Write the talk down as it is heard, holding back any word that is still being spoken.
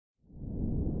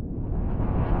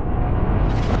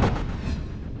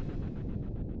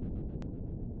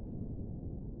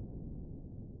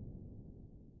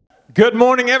Good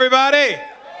morning, everybody.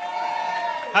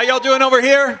 How y'all doing over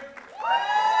here?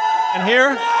 And here?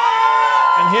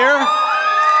 And here?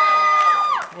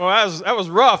 Well, that was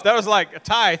rough. That was like a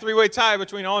tie, three-way tie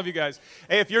between all of you guys.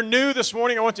 Hey, if you're new this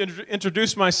morning, I want to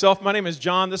introduce myself. My name is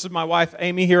John. This is my wife,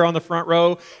 Amy, here on the front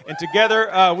row. And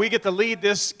together, we get to lead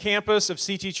this campus of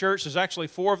CT Church. There's actually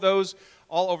 4 of those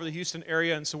all over the Houston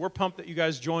area. And so we're pumped that you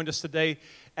guys joined us today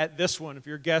at this one. If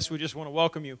you're a guest, we just want to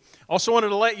welcome you. Also wanted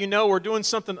to let you know we're doing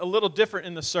something a little different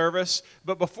in the service.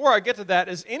 But before I get to that,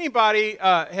 is anybody,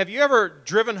 have you ever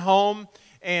driven home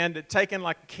and taken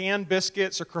like canned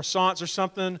biscuits or croissants or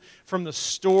something from the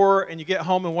store, and you get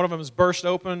home and one of them is burst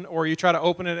open, or you try to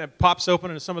open it and it pops open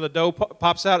and some of the dough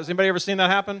pops out? Has anybody ever seen that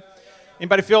happen?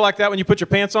 Anybody feel like that when you put your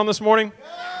pants on this morning?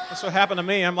 That's what happened to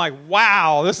me. I'm like,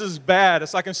 wow, this is bad.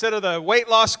 It's like instead of the weight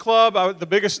loss club, the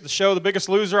Biggest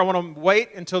Loser, I want to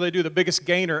wait until they do the Biggest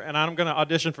Gainer, and I'm going to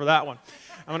audition for that one.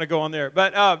 I'm going to go on there.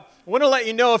 But I want to let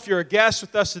you know, if you're a guest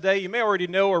with us today, you may already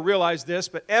know or realize this,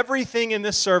 but everything in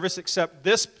this service except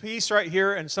this piece right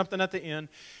here and something at the end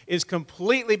is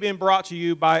completely being brought to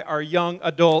you by our young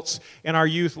adults and our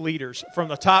youth leaders from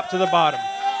the top to the bottom.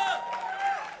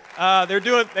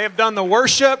 They have done the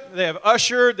worship, they have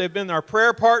ushered, they've been our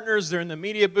prayer partners, they're in the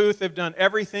media booth, they've done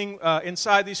everything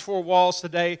inside these 4 walls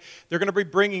today. They're going to be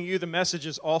bringing you the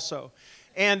messages also.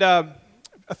 And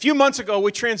a few months ago,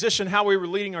 we transitioned how we were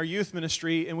leading our youth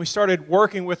ministry, and we started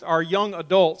working with our young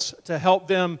adults to help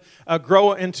them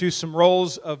grow into some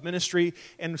roles of ministry.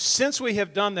 And since we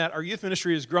have done that, our youth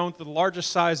ministry has grown to the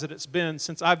largest size that it's been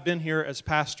since I've been here as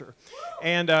pastor.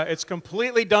 And it's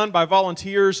completely done by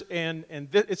volunteers, and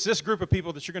it's this group of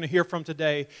people that you're going to hear from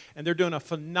today, and they're doing a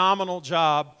phenomenal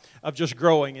job of just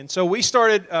growing. And so we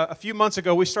started, a few months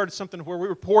ago, we started something where we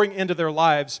were pouring into their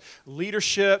lives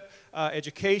leadership,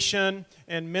 education,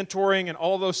 and mentoring, and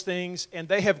all those things, and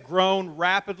they have grown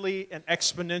rapidly and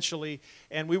exponentially,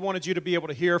 and we wanted you to be able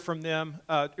to hear from them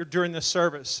during this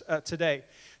service today.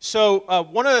 So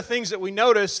one of the things that we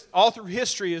noticed all through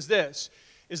history is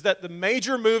that the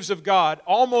major moves of God,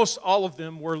 almost all of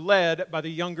them were led by the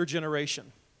younger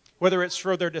generation. Whether it's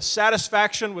for their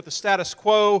dissatisfaction with the status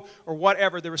quo or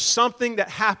whatever, there is something that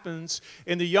happens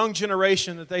in the young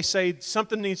generation that they say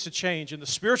something needs to change. And the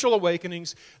spiritual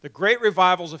awakenings, the great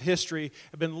revivals of history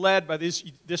have been led by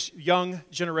this young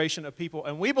generation of people.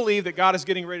 And we believe that God is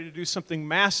getting ready to do something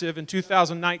massive in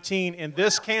 2019 in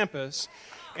this campus.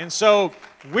 And so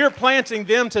we're planting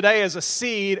them today as a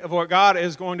seed of what God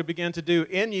is going to begin to do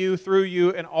in you, through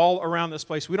you, and all around this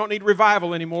place. We don't need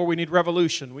revival anymore. We need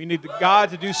revolution. We need God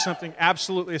to do something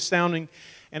absolutely astounding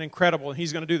and incredible, and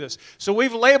He's going to do this. So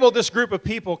we've labeled this group of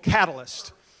people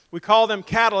catalyst. We call them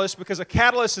catalysts because a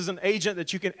catalyst is an agent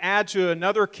that you can add to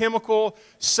another chemical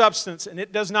substance, and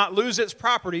it does not lose its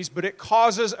properties, but it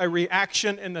causes a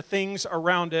reaction in the things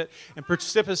around it and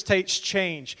precipitates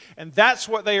change. And that's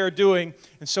what they are doing.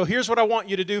 And so here's what I want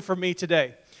you to do for me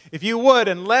today. If you would,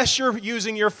 unless you're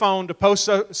using your phone to post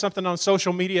something on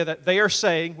social media that they are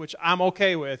saying, which I'm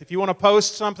okay with. If you want to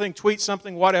post something, tweet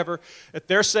something, whatever, that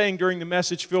they're saying during the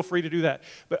message, feel free to do that.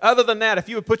 But other than that, if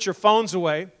you would put your phones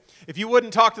away, if you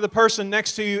wouldn't talk to the person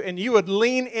next to you and you would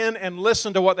lean in and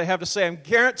listen to what they have to say, I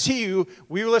guarantee you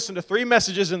we listened to 3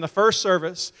 messages in the first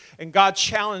service, and God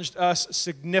challenged us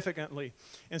significantly.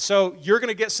 And so you're going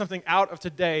to get something out of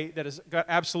today that is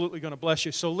absolutely going to bless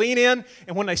you. So lean in,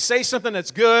 and when they say something that's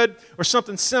good or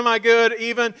something semi-good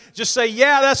even, just say,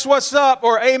 yeah, that's what's up,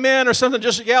 or amen, or something.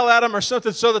 Just yell at them or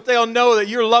something so that they'll know that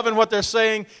you're loving what they're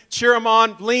saying. Cheer them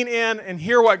on, lean in, and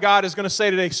hear what God is going to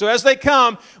say today. So as they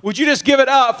come, would you just give it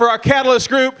up for our Catalyst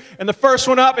group? And the first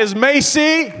one up is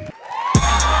Macy.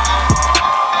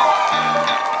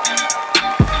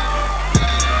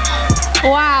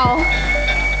 Wow.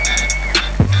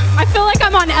 I feel like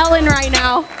I'm on Ellen right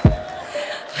now.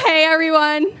 Hey,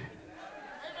 everyone.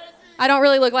 I don't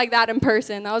really look like that in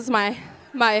person. That was my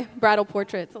bridal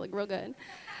portrait. It looked real good.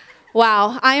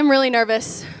 Wow, I am really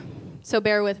nervous, so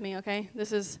bear with me, okay?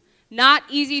 This is not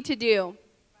easy to do,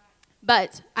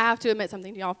 but I have to admit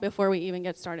something to y'all before we even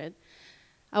get started.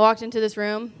 I walked into this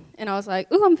room, and I was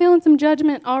like, ooh, I'm feeling some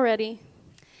judgment already.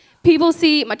 People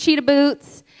see my cheetah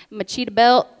boots, my cheetah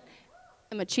belt,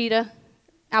 and my cheetah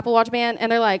Apple Watch band,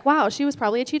 and they're like, wow, she was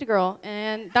probably a cheetah girl,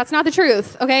 and that's not the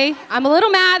truth, okay? I'm a little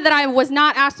mad that I was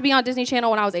not asked to be on Disney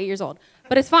Channel when I was 8 years old,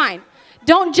 but it's fine.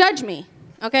 Don't judge me,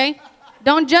 okay?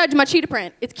 Don't judge my cheetah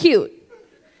print. It's cute.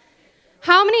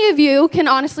 How many of you can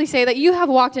honestly say that you have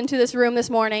walked into this room this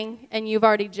morning and you've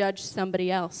already judged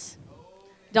somebody else?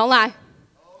 Don't lie.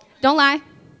 Don't lie.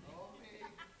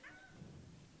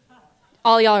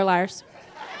 All y'all are liars.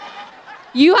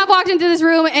 You have walked into this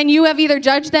room and you have either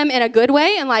judged them in a good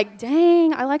way and like,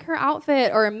 dang, I like her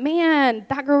outfit, or man,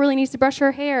 that girl really needs to brush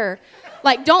her hair.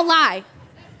 Like, don't lie.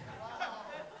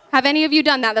 Have any of you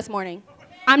done that this morning?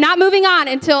 I'm not moving on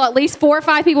until at least 4 or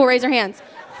 5 people raise their hands.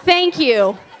 Thank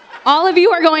you. All of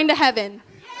you are going to heaven.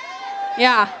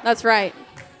 Yeah, that's right.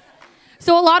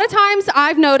 So a lot of times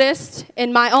I've noticed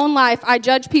in my own life, I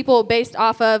judge people based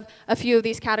off of a few of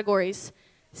these categories.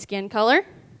 Skin color,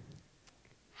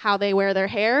 how they wear their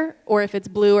hair, or if it's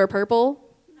blue or purple,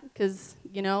 because,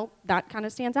 you know, that kind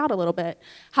of stands out a little bit.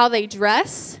 How they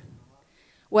dress,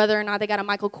 whether or not they got a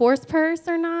Michael Kors purse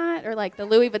or not, or like the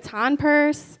Louis Vuitton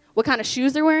purse, what kind of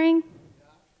shoes they're wearing.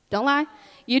 Don't lie.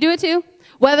 You do it too.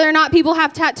 Whether or not people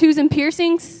have tattoos and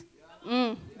piercings.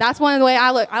 That's one of the way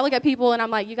I look. I look at people and I'm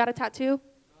like, you got a tattoo?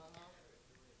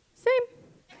 Same.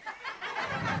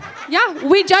 Yeah,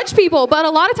 we judge people, but a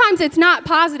lot of times it's not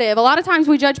positive. A lot of times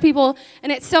we judge people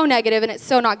and it's so negative and it's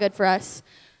so not good for us.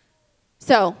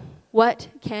 So, what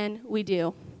can we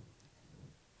do?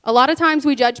 A lot of times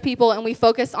we judge people and we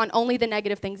focus on only the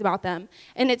negative things about them.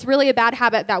 And it's really a bad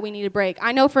habit that we need to break.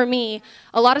 I know for me,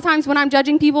 a lot of times when I'm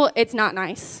judging people, it's not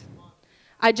nice.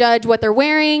 I judge what they're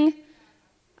wearing.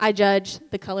 I judge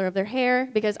the color of their hair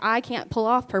because I can't pull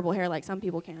off purple hair like some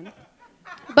people can.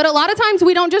 But a lot of times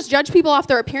we don't just judge people off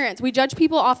their appearance. We judge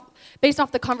people based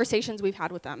off the conversations we've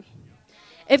had with them.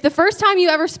 If the first time you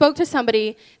ever spoke to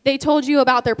somebody, they told you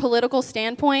about their political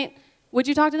standpoint, would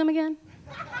you talk to them again?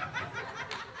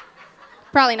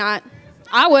 Probably not.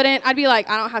 I wouldn't. I'd be like,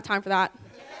 I don't have time for that.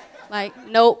 Like,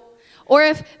 nope. Or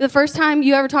if the first time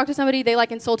you ever talked to somebody, they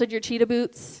like insulted your cheetah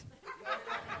boots,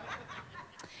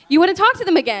 you wouldn't talk to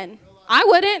them again. I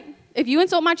wouldn't. If you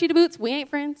insult my cheetah boots, we ain't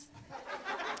friends.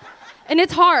 And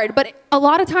it's hard, but a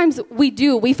lot of times we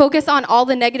do. We focus on all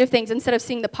the negative things instead of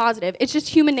seeing the positive. It's just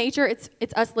human nature.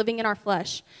 It's us living in our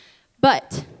flesh.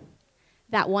 But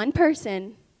that one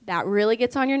person that really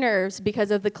gets on your nerves because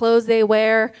of the clothes they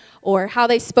wear or how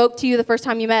they spoke to you the first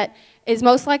time you met is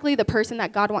most likely the person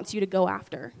that God wants you to go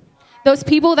after. Those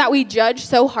people that we judge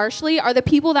so harshly are the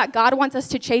people that God wants us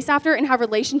to chase after and have a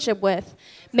relationship with.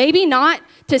 Maybe not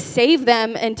to save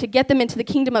them and to get them into the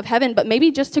kingdom of heaven, but maybe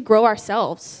just to grow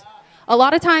ourselves. A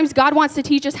lot of times, God wants to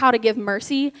teach us how to give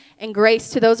mercy and grace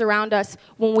to those around us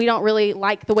when we don't really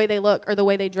like the way they look or the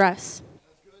way they dress.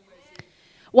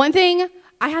 One thing,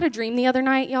 I had a dream the other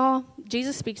night, y'all.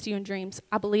 Jesus speaks to you in dreams.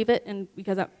 I believe it, and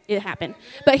because it happened.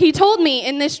 But he told me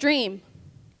in this dream,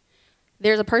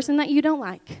 there's a person that you don't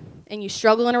like, and you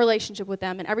struggle in a relationship with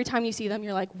them, and every time you see them,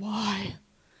 you're like, why?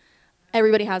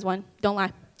 Everybody has one. Don't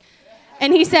lie.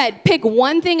 And he said, pick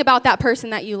one thing about that person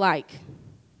that you like.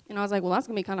 And I was like, well, that's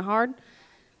going to be kind of hard.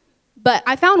 But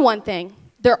I found one thing.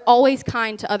 They're always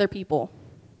kind to other people.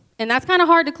 And that's kind of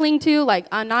hard to cling to.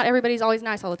 Like, not everybody's always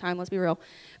nice all the time, let's be real.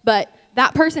 But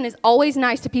that person is always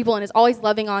nice to people and is always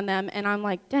loving on them. And I'm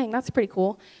like, dang, that's pretty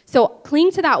cool. So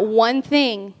cling to that one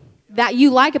thing that you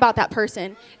like about that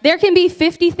person. There can be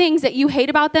 50 things that you hate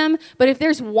about them, but if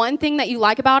there's one thing that you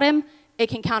like about him, it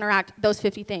can counteract those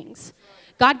 50 things.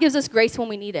 God gives us grace when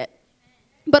we need it.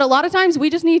 But a lot of times we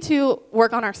just need to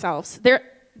work on ourselves. There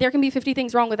can be 50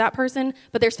 things wrong with that person,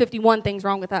 but there's 51 things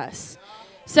wrong with us.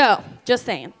 So, just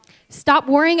saying. Stop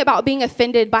worrying about being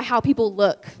offended by how people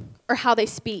look or how they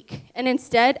speak, and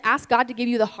instead ask God to give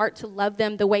you the heart to love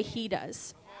them the way he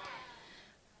does.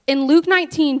 In Luke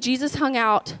 19, Jesus hung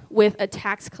out with a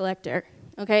tax collector,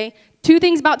 okay? 2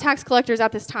 things about tax collectors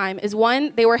at this time is,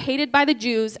 one, they were hated by the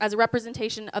Jews as a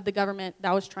representation of the government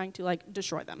that was trying to,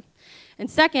 destroy them. And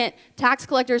second, tax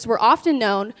collectors were often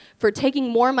known for taking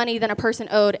more money than a person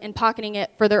owed and pocketing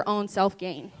it for their own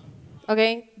self-gain,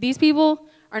 okay? These people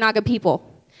are not good people.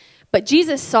 But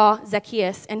Jesus saw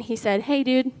Zacchaeus, and he said, hey,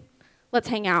 dude, let's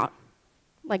hang out.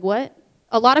 Like, what?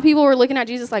 A lot of people were looking at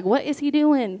Jesus like, what is he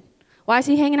doing? Why is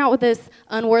he hanging out with this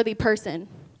unworthy person?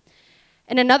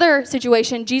 In another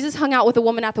situation, Jesus hung out with a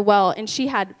woman at the well, and she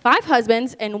had 5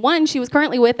 husbands, and one she was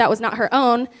currently with that was not her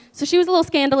own, so she was a little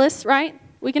scandalous, right?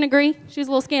 We can agree? She was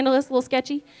a little scandalous, a little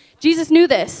sketchy. Jesus knew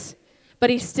this, but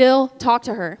he still talked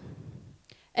to her.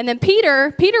 And then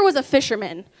Peter was a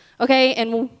fisherman, okay?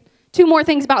 And 2 more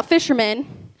things about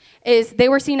fishermen is they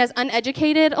were seen as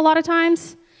uneducated a lot of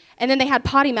times, and then they had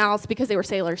potty mouths because they were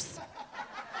sailors.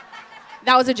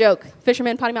 That was a joke.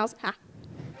 Fishermen, potty mouths, ha.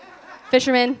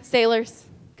 Fishermen, sailors,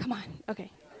 come on,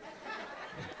 okay.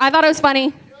 I thought it was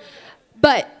funny.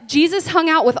 But Jesus hung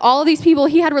out with all of these people.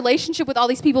 He had a relationship with all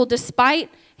these people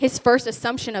despite his first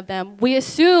assumption of them. We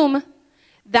assume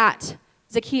that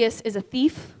Zacchaeus is a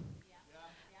thief,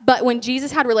 But when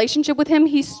Jesus had relationship with him,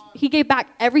 he gave back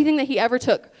everything that he ever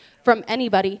took from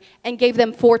anybody and gave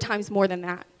them 4 times more than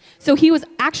that. So he was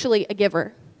actually a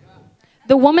giver.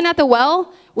 The woman at the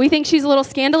well, we think she's a little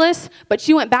scandalous, but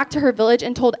she went back to her village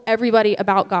and told everybody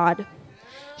about God.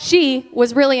 She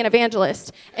was really an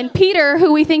evangelist. And Peter,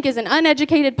 who we think is an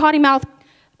uneducated, potty-mouthed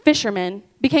fisherman,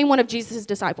 became one of Jesus'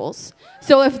 disciples.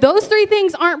 So if those 3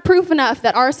 things aren't proof enough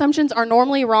that our assumptions are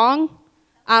normally wrong,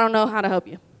 I don't know how to help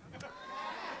you.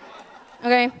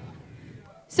 Okay?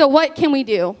 So what can we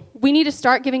do? We need to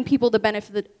start giving people the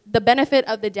benefit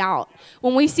of the doubt.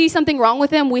 When we see something wrong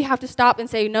with them, we have to stop and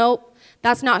say, nope,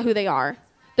 that's not who they are.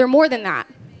 They're more than that.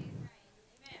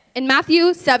 In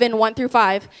Matthew 7, 1 through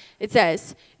 5, it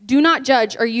says, "Do not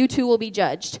judge, or you too will be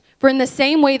judged. For in the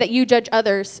same way that you judge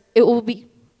others, you will be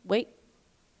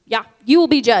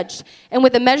judged. And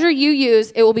with the measure you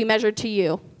use, it will be measured to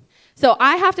you." So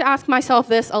I have to ask myself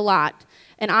this a lot.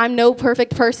 And I'm no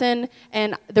perfect person,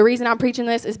 and the reason I'm preaching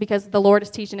this is because the Lord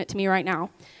is teaching it to me right now.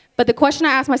 But the question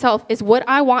I ask myself is, would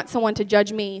I want someone to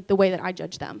judge me the way that I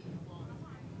judge them?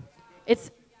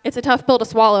 It's a tough pill to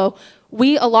swallow.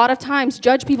 We, a lot of times,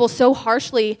 judge people so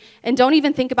harshly and don't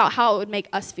even think about how it would make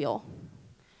us feel.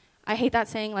 I hate that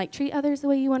saying, like, treat others the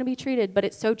way you want to be treated, but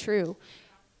it's so true.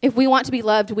 If we want to be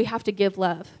loved, we have to give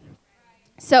love.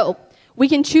 So we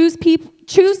can choose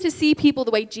to see people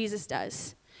the way Jesus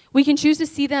does. We can choose to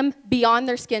see them beyond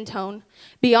their skin tone,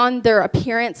 beyond their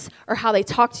appearance or how they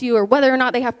talk to you or whether or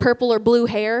not they have purple or blue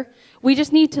hair. We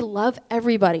just need to love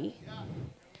everybody.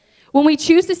 When we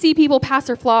choose to see people past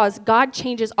their flaws, God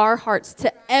changes our hearts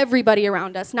to everybody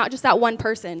around us, not just that one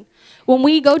person. When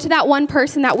we go to that one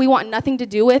person that we want nothing to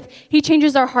do with, he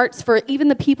changes our hearts for even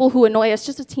the people who annoy us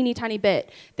just a teeny tiny bit.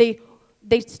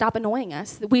 They stop annoying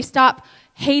us. We stop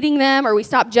hating them or we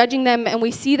stop judging them, and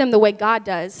we see them the way God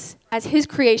does, as his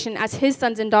creation, as his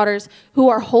sons and daughters who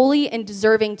are holy and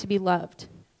deserving to be loved.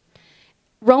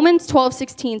 Romans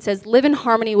 12:16 says, "Live in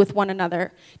harmony with one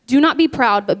another. Do not be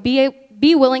proud, but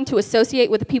be willing to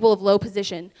associate with the people of low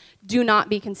position. Do not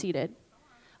be conceited."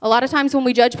 A lot of times when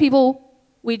we judge people,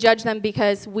 we judge them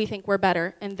because we think we're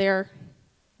better, and they're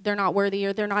not worthy,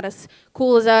 or they're not as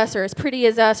cool as us or as pretty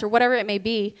as us or whatever it may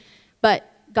be. But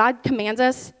God commands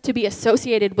us to be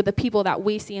associated with the people that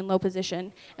we see in low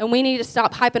position. And we need to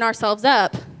stop hyping ourselves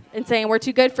up and saying we're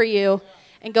too good for you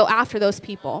and go after those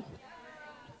people.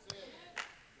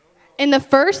 In the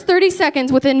first 30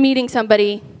 seconds within meeting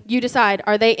somebody, you decide,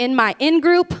 are they in my in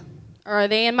group or are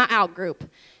they in my out group?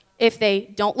 If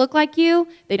they don't look like you,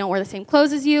 they don't wear the same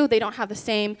clothes as you, they don't have the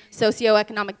same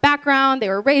socioeconomic background, they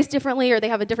were raised differently, or they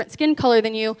have a different skin color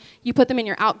than you put them in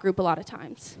your out group a lot of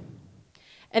times.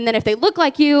 And then if they look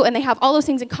like you and they have all those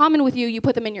things in common with you, you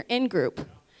put them in your in group.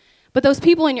 But those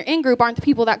people in your in group aren't the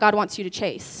people that God wants you to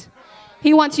chase.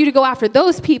 He wants you to go after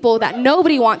those people that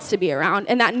nobody wants to be around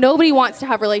and that nobody wants to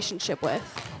have a relationship with.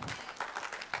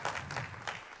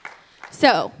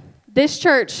 So, this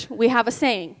church, we have a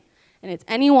saying, and it's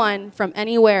anyone from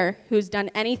anywhere who's done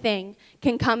anything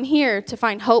can come here to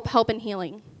find hope, help, and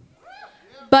healing.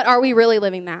 But are we really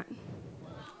living that?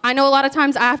 I know a lot of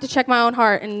times I have to check my own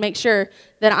heart and make sure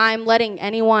that I'm letting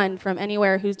anyone from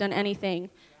anywhere who's done anything.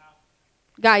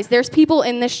 Guys, there's people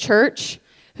in this church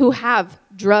who have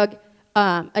drug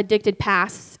addicted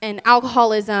pasts and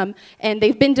alcoholism, and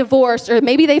they've been divorced, or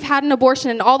maybe they've had an abortion,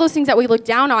 and all those things that we look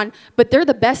down on, but they're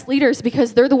the best leaders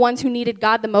because they're the ones who needed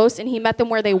God the most, and he met them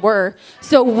where they were.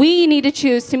 So we need to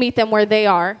choose to meet them where they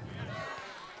are.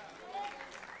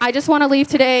 I just want to leave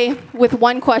today with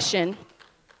one question.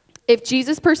 If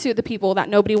Jesus pursued the people that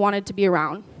nobody wanted to be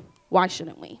around, why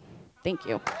shouldn't we? Thank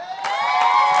you.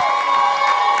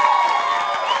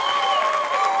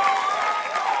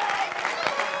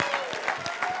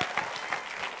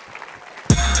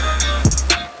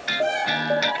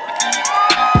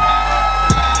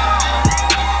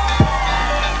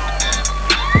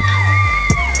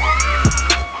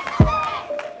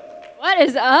 What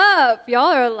is up?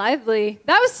 Y'all are lively.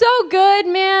 That was so good,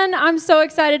 man. I'm so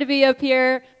excited to be up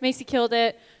here. Macy killed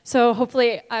it, so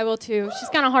hopefully I will too. She's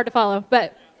kind of hard to follow,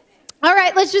 but all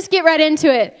right, let's just get right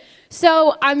into it.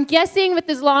 So I'm guessing with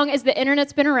as long as the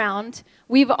internet's been around,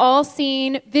 we've all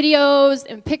seen videos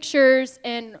and pictures,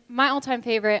 and my all-time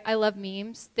favorite, I love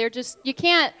memes. They're just, you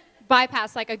can't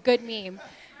bypass like a good meme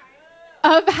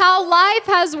of how life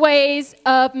has ways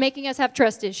of making us have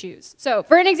trust issues. So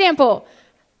for an example,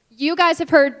 you guys have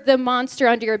heard the monster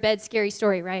under your bed scary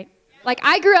story, right? Like,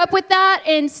 I grew up with that,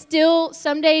 and still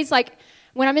some days, like,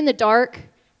 when I'm in the dark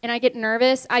and I get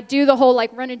nervous, I do the whole,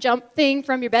 like, run and jump thing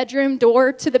from your bedroom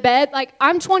door to the bed. Like,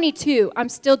 I'm 22. I'm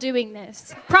still doing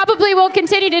this. Probably will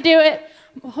continue to do it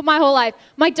my whole life.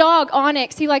 My dog,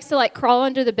 Onyx, he likes to like crawl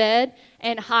under the bed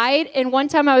and hide. And one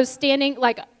time I was standing,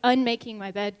 like unmaking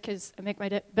my bed, because I make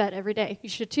my bed every day. You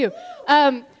should too.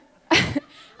 I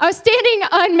was standing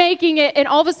unmaking it, and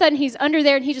all of a sudden he's under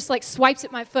there and he just like swipes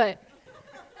at my foot.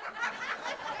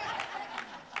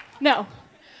 No.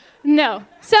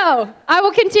 So I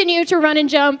will continue to run and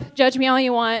jump. Judge me all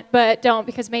you want, but don't,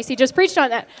 because Macy just preached on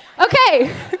that.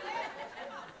 Okay.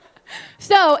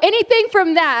 So anything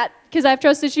from that, because I have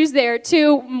trust issues there,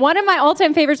 to one of my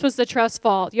all-time favorites was the trust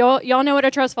fall. Y'all know what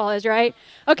a trust fall is, right?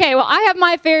 Okay, well, I have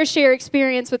my fair share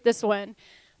experience with this one.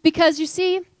 Because you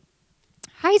see,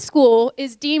 high school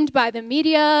is deemed by the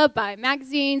media, by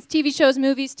magazines, TV shows,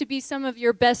 movies, to be some of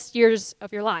your best years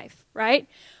of your life, right?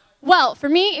 Well, for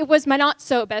me, it was my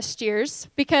not-so-best years,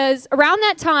 because around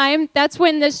that time, that's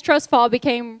when this trust fall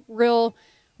became real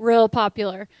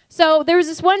popular. So there was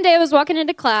this one day I was walking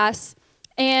into class,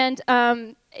 and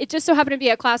it just so happened to be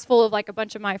a class full of like a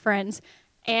bunch of my friends,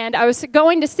 and I was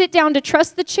going to sit down to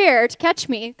trust the chair to catch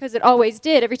me, because it always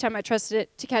did every time I trusted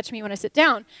it to catch me when I sit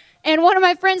down. And one of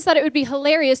my friends thought it would be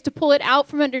hilarious to pull it out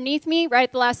from underneath me right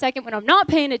at the last second when I'm not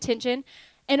paying attention,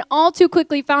 and all too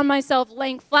quickly found myself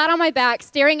laying flat on my back,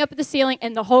 staring up at the ceiling,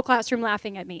 and the whole classroom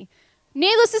laughing at me.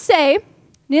 Needless to say,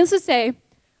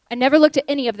 I never looked at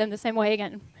any of them the same way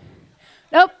again.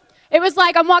 Nope. It was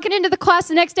like I'm walking into the class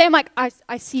the next day, I'm like,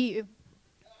 I see you.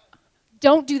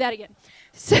 Don't do that again.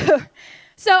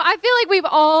 So I feel like we've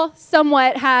all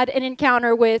somewhat had an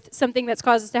encounter with something that's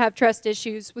caused us to have trust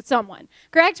issues with someone,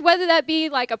 correct? Whether that be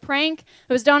like a prank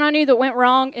that was done on you that went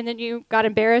wrong and then you got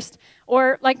embarrassed,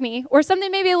 or like me, or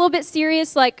something maybe a little bit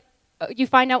serious, like you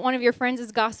find out one of your friends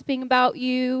is gossiping about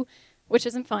you, which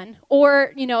isn't fun,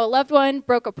 or a loved one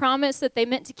broke a promise that they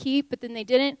meant to keep but then they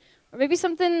didn't, or maybe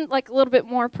something like a little bit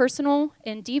more personal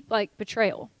and deep, like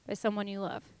betrayal by someone you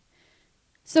love.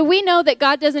 So we know that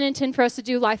God doesn't intend for us to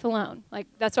do life alone. Like,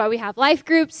 that's why we have life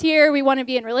groups here. We want to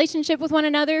be in relationship with one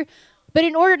another. But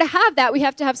in order to have that, we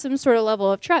have to have some sort of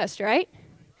level of trust, right?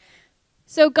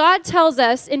 So God tells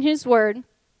us in his word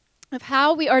of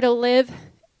how we are to live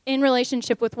in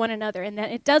relationship with one another, and that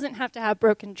it doesn't have to have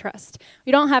broken trust.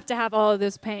 We don't have to have all of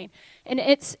this pain. And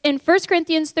it's in 1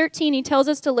 Corinthians 13, he tells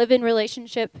us to live in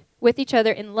relationship with each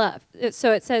other in love.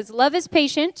 So it says, love is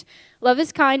patient, love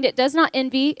is kind, it does not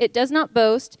envy, it does not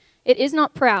boast, it is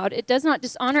not proud, it does not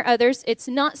dishonor others, it's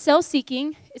not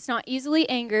self-seeking, it's not easily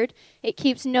angered, it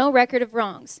keeps no record of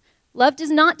wrongs. Love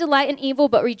does not delight in evil,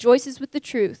 but rejoices with the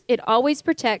truth. It always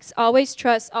protects, always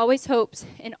trusts, always hopes,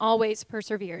 and always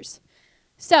perseveres.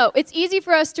 So it's easy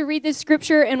for us to read this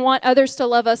scripture and want others to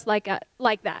love us like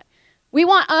that. We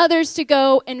want others to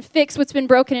go and fix what's been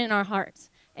broken in our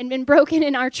hearts and been broken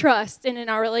in our trust and in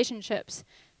our relationships.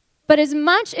 But as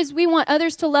much as we want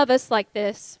others to love us like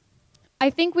this, I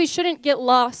think we shouldn't get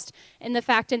lost in the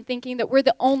fact and thinking that we're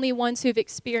the only ones who've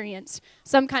experienced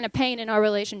some kind of pain in our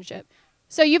relationship.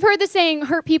 So you've heard the saying,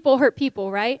 hurt people,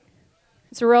 right?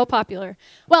 It's real popular.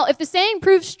 Well, if the saying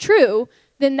proves true,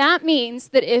 then that means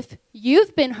that if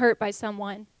you've been hurt by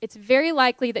someone, it's very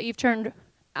likely that you've turned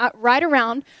right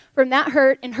around from that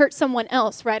hurt and hurt someone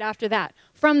else right after that,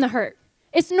 from the hurt.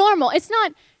 It's normal. It's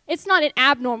not an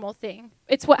abnormal thing.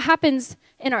 It's what happens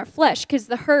in our flesh, because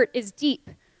the hurt is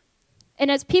deep. And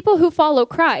as people who follow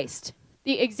Christ,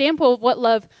 the example of what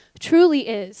love truly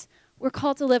is, we're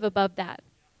called to live above that.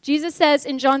 Jesus says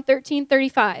in John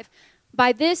 13:35,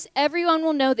 by this everyone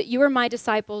will know that you are my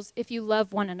disciples if you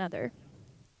love one another.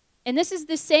 And this is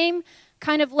the same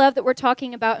kind of love that we're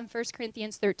talking about in 1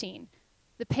 Corinthians 13,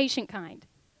 the patient kind,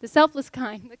 the selfless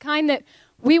kind, the kind that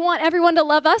we want everyone to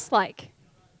love us like.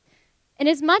 And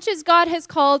as much as God has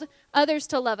called others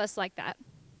to love us like that,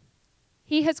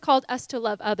 he has called us to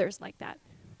love others like that.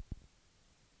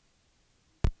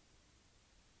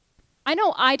 I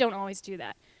know I don't always do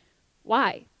that.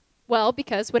 Why? Well,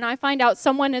 because when I find out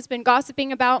someone has been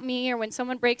gossiping about me, or when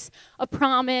someone breaks a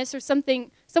promise or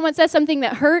something, someone says something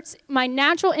that hurts, my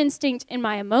natural instinct in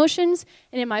my emotions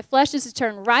and in my flesh is to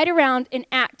turn right around and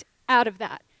act out of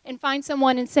that and find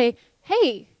someone and say,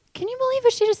 hey, can you believe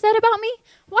what she just said about me?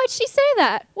 Why'd she say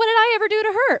that? What did I ever do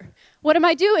to her? What am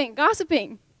I doing?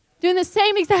 Gossiping. Doing the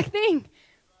same exact thing.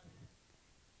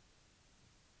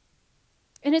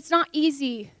 And it's not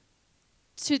easy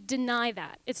to deny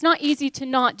that. It's not easy to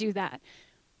not do that.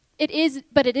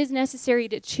 But it is necessary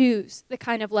to choose the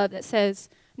kind of love that says,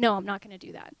 no, I'm not going to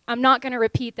do that. I'm not going to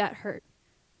repeat that hurt.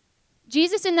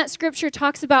 Jesus in that scripture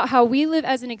talks about how we live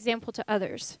as an example to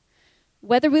others.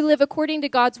 Whether we live according to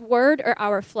God's word or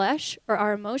our flesh or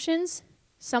our emotions,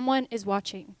 someone is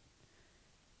watching.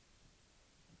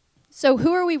 So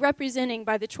who are we representing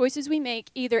by the choices we make,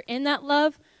 either in that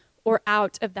love or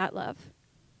out of that love.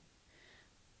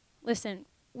 Listen,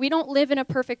 we don't live in a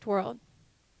perfect world.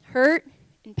 Hurt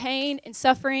and pain and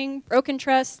suffering, broken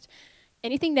trust,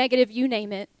 anything negative, you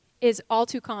name it, is all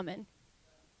too common.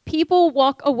 People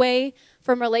walk away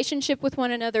from relationship with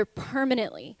one another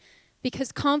permanently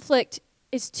because conflict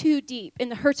is too deep and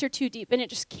the hurts are too deep and it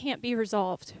just can't be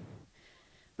resolved.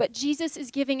 But Jesus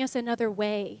is giving us another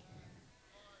way.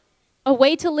 A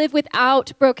way to live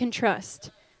without broken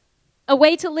trust. A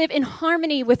way to live in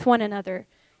harmony with one another.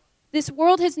 This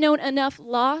world has known enough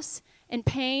loss and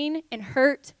pain and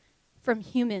hurt from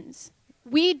humans.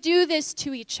 We do this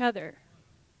to each other.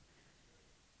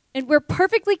 And we're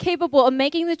perfectly capable of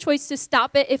making the choice to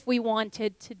stop it if we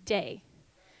wanted today.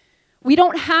 We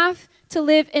don't have to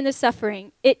live in the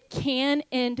suffering. It can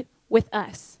end with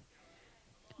us.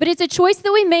 But it's a choice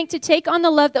that we make to take on the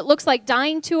love that looks like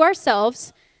dying to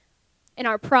ourselves and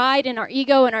our pride and our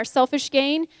ego and our selfish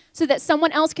gain so that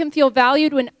someone else can feel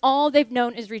valued when all they've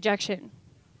known is rejection.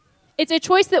 It's a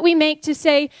choice that we make to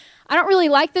say, I don't really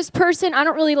like this person. I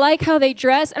don't really like how they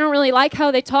dress. I don't really like how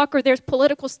they talk or their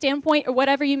political standpoint or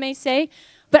whatever you may say.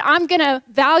 But I'm going to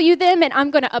value them and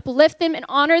I'm going to uplift them and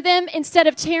honor them instead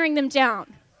of tearing them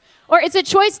down. Or it's a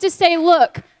choice to say,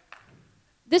 look,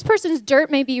 this person's dirt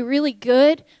may be really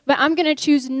good, but I'm going to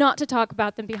choose not to talk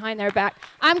about them behind their back.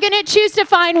 I'm going to choose to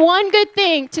find one good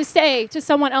thing to say to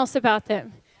someone else about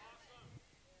them.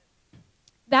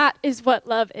 That is what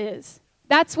love is.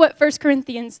 That's what 1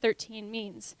 Corinthians 13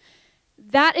 means.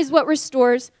 That is what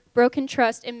restores broken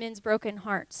trust and mends broken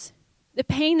hearts. The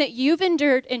pain that you've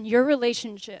endured in your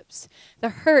relationships, the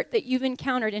hurt that you've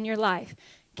encountered in your life,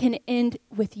 can end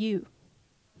with you.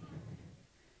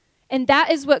 And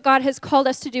that is what God has called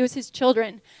us to do as his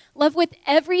children. Love with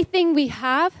everything we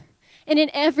have and in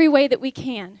every way that we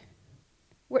can.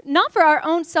 Not for our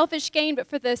own selfish gain, but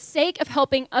for the sake of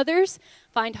helping others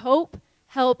find hope,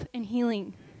 help, and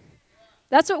healing.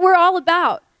 That's what we're all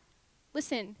about.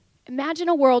 Listen, imagine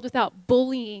a world without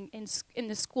bullying in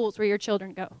the schools where your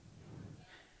children go.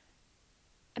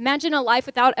 Imagine a life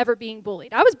without ever being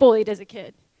bullied. I was bullied as a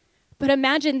kid. But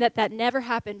imagine that that never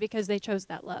happened because they chose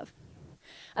that love.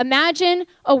 Imagine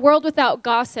a world without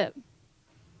gossip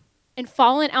and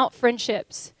fallen out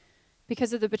friendships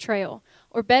because of the betrayal.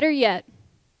 Or better yet,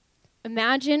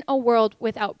 imagine a world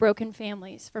without broken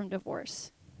families from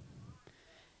divorce.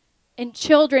 And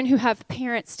children who have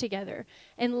parents together.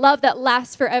 And love that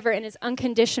lasts forever and is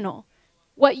unconditional.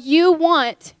 What you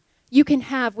want, you can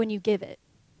have when you give it.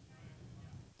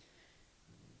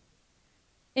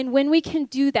 And when we can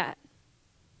do that,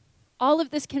 all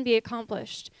of this can be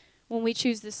accomplished when we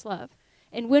choose this love.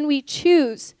 And when we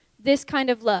choose this kind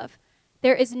of love,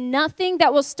 there is nothing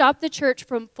that will stop the church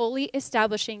from fully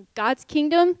establishing God's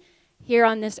kingdom here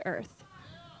on this earth.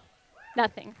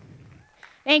 Nothing.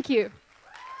 Thank you.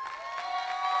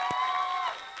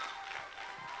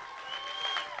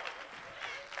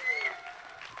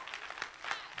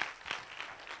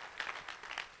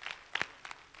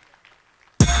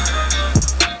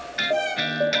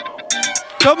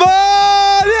 Come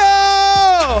on,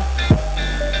 yo!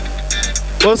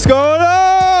 What's going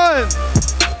on?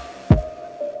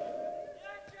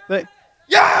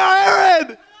 Yeah,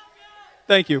 Aaron!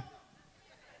 Thank you.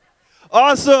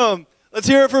 Awesome. Let's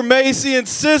hear it for Macy and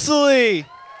Cicely.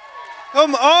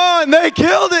 Come on, they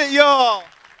killed it, y'all.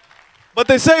 But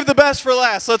they saved the best for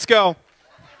last. Let's go.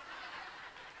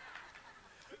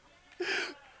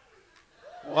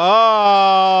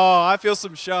 Wow, I feel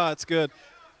some shots. Good.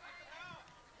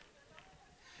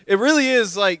 It really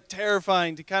is like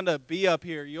terrifying to kind of be up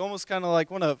here. You almost kind of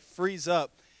like want to freeze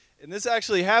up. And this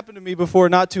actually happened to me before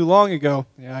not too long ago.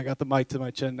 Yeah, I got the mic to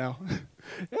my chin now.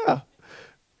 Yeah.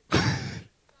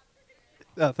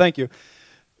 Oh, thank you.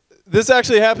 This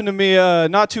actually happened to me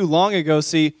not too long ago.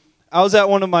 See, I was at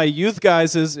one of my youth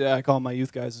guys', yeah, I call them my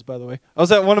youth guys', by the way. I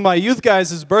was at one of my youth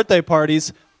guys' birthday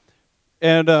parties,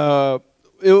 and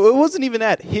it wasn't even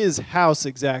at his house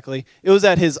exactly. It was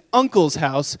at his uncle's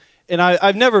house. And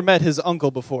I've never met his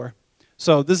uncle before.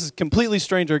 So this is a completely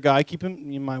stranger guy. Keep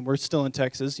in mind, we're still in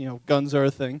Texas. You know, guns are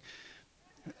a thing.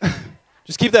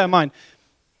 Just keep that in mind.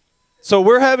 So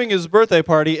we're having his birthday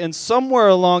party, and somewhere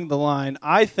along the line,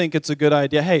 I think it's a good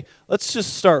idea. Hey, let's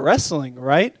just start wrestling,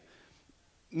 right?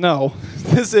 No,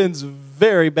 this ends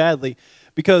very badly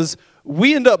because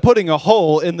we end up putting a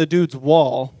hole in the dude's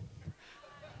wall.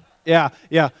 Yeah.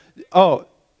 Oh,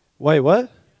 wait, what?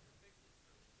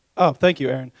 Oh, thank you,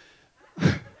 Aaron.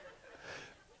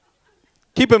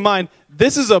 Keep in mind,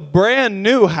 this is a brand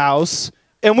new house,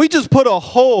 and we just put a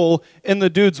hole in the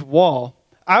dude's wall.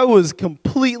 I was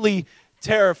completely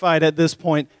terrified at this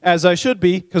point, as I should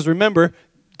be, because remember,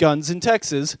 guns in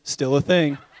Texas, still a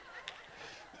thing.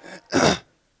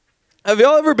 Have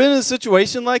y'all ever been in a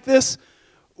situation like this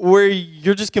where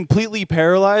you're just completely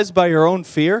paralyzed by your own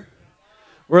fear?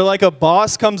 Where like a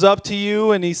boss comes up to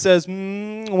you and he says,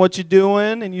 what you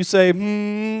doing? And you say,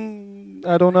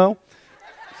 I don't know.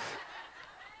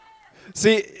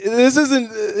 See,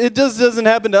 it just doesn't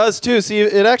happen to us too. See,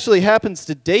 it actually happens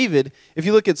to David. If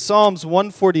you look at Psalms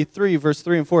 143, verse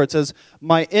 3 and 4, it says,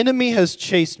 my enemy has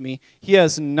chased me. He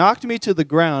has knocked me to the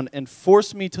ground and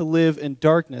forced me to live in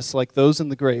darkness like those in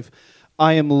the grave.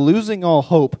 I am losing all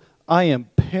hope. I am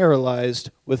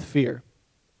paralyzed with fear.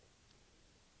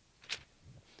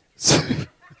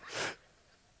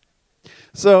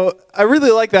 So I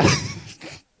really like that.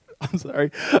 I'm sorry.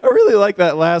 I really like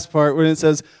that last part when it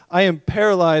says, I am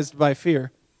paralyzed by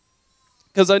fear.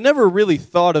 Because I never really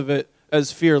thought of it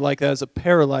as fear like that, as a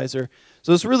paralyzer.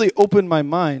 So this really opened my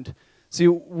mind. See,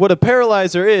 what a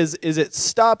paralyzer is it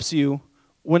stops you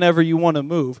whenever you want to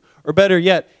move. Or better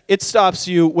yet, it stops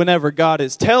you whenever God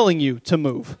is telling you to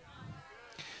move.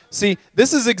 See,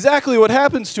 this is exactly what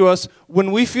happens to us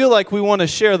when we feel like we want to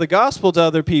share the gospel to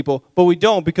other people, but we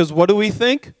don't, because what do we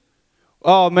think?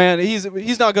 Oh, man,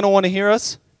 he's not going to want to hear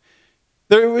us.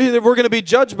 We're going to be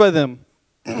judged by them.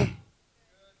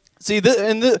 See,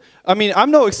 I'm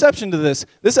no exception to this.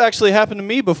 This actually happened to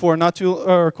me before, quite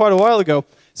a while ago.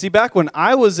 See, back when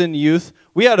I was in youth,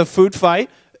 we had a food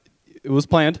fight. It was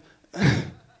planned.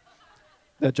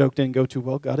 That joke didn't go too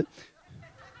well. Got it?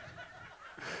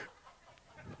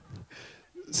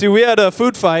 See, we had a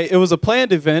food fight. It was a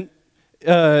planned event.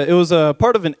 It was a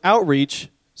part of an outreach.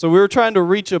 So we were trying to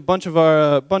reach a bunch of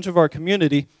our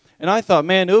community, and I thought,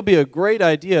 man, it would be a great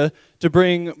idea to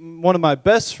bring one of my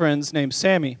best friends named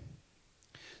Sammy.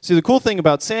 See, the cool thing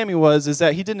about Sammy is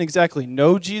that he didn't exactly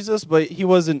know Jesus, but he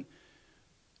wasn't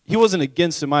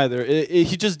against him either.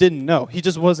 He just didn't know. He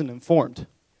just wasn't informed.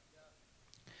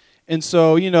 And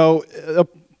so, a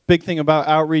big thing about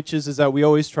outreaches is that we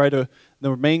always the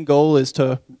main goal is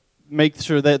to make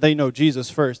sure that they know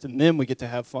Jesus first, and then we get to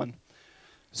have fun.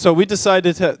 So we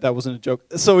decided that wasn't a joke.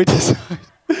 So we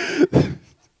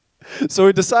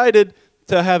decided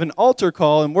to have an altar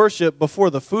call and worship before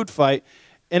the food fight.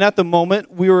 And at the moment,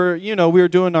 we were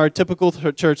doing our typical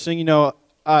church thing,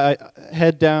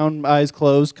 head down, eyes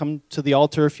closed, come to the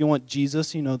altar if you want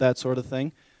Jesus, that sort of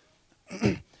thing.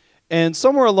 And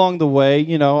somewhere along the way,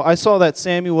 I saw that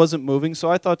Sammy wasn't moving,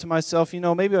 so I thought to myself,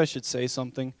 maybe I should say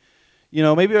something.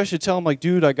 Maybe I should tell him, like,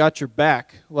 dude, I got your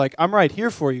back. Like, I'm right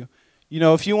here for you.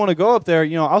 If you want to go up there,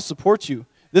 I'll support you.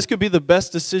 This could be the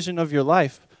best decision of your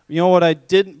life. But I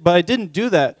didn't do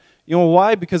that.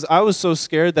 Why? Because I was so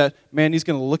scared that, man, he's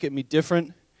going to look at me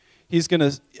different.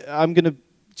 I'm going to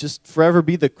just forever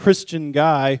be the Christian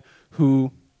guy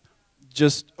who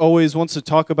just always wants to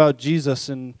talk about Jesus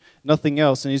and nothing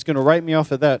else, and he's going to write me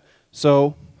off of that.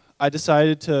 So I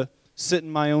decided to sit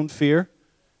in my own fear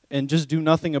and just do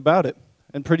nothing about it.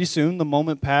 And pretty soon, the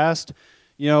moment passed.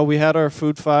 We had our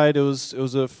food fight. It was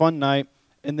a fun night.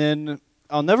 And then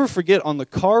I'll never forget, on the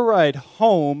car ride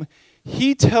home,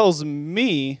 he tells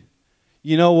me,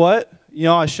 you know what?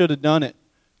 I should have done it.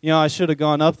 I should have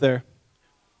gone up there.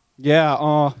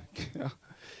 Yeah,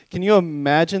 can you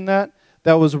imagine that?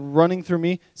 That was running through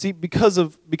me. See,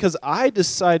 because I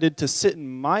decided to sit in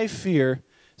my fear,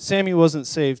 Sammy wasn't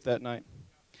saved that night.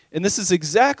 And this is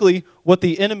exactly what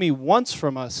the enemy wants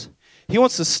from us. He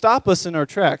wants to stop us in our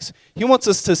tracks. He wants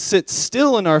us to sit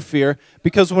still in our fear,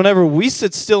 because whenever we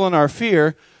sit still in our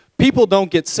fear, people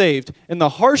don't get saved. And the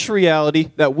harsh reality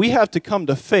that we have to come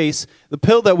to face, the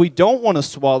pill that we don't want to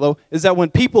swallow, is that when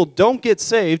people don't get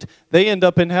saved, they end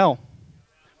up in hell.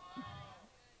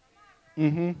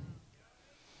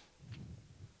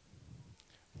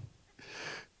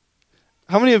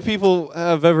 How many of people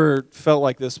have ever felt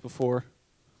like this before?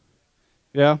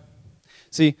 Yeah?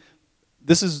 See,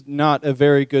 this is not a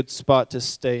very good spot to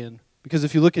stay in. Because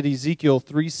if you look at Ezekiel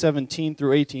 3:17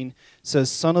 through 18, it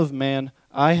says, Son of man,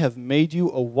 I have made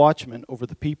you a watchman over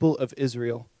the people of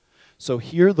Israel. So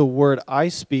hear the word I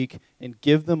speak and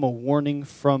give them a warning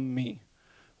from me.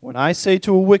 When I say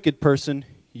to a wicked person,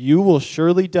 you will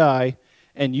surely die,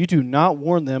 and you do not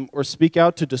warn them or speak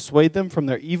out to dissuade them from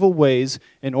their evil ways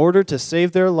in order to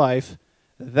save their life,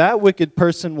 that wicked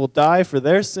person will die for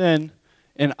their sin,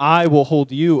 and I will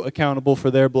hold you accountable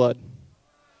for their blood.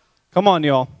 Come on,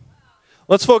 y'all.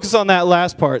 Let's focus on that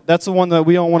last part. That's the one that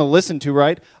we don't want to listen to,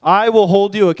 right? I will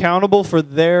hold you accountable for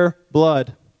their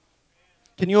blood.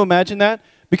 Can you imagine that?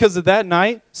 Because of that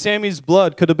night, Sammy's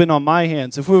blood could have been on my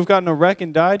hands. If we would have gotten a wreck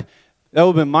and died, that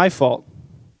would have been my fault.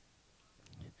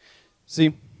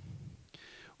 See,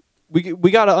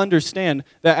 we got to understand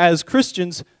that as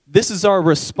Christians, this is our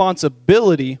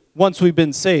responsibility once we've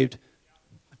been saved.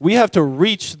 We have to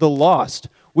reach the lost.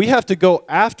 We have to go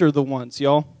after the ones,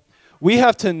 y'all. We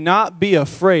have to not be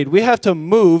afraid. We have to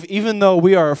move even though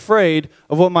we are afraid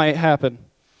of what might happen.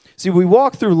 See, we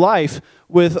walk through life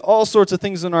with all sorts of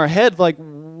things in our head, like,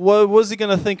 what's he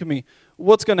going to think of me?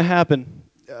 What's going to happen?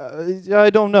 I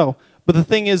don't know. But the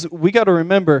thing is, we got to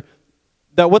remember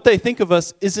that what they think of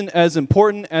us isn't as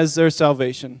important as their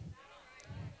salvation.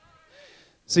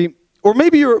 See, or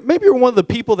maybe you're one of the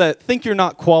people that think you're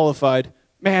not qualified.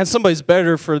 Man, somebody's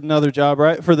better for another job,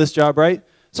 right? For this job, right?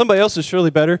 Somebody else is surely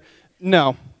better.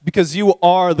 No, because you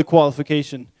are the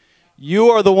qualification. You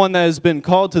are the one that has been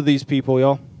called to these people,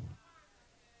 y'all.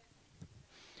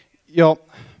 Y'all,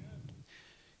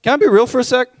 can I be real for a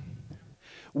sec?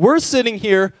 We're sitting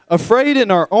here afraid in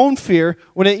our own fear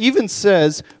when it even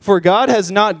says, for God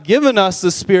has not given us the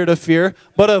spirit of fear,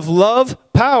 but of love,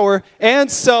 power,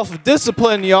 and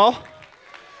self-discipline, y'all.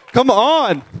 Come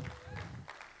on.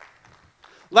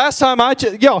 Last time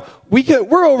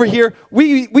we're over here,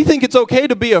 we think it's okay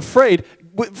to be afraid.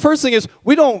 First thing is,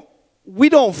 we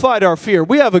don't fight our fear.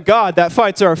 We have a God that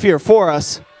fights our fear for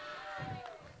us.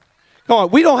 Come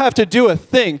on, we don't have to do a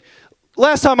thing.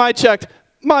 Last time I checked,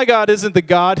 my God isn't the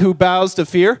God who bows to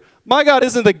fear. My God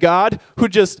isn't the God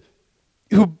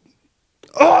oh,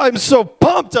 I'm so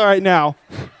pumped right now.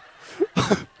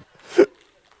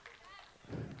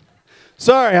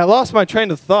 Sorry, I lost my train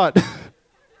of thought.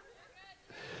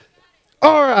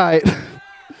 All right.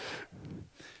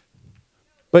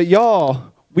 But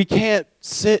y'all, we can't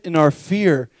sit in our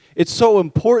fear. It's so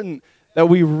important that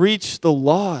we reach the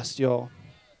lost, y'all.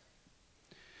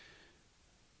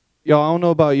 Y'all, I don't know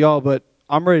about y'all, but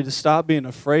I'm ready to stop being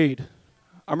afraid.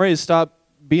 I'm ready to stop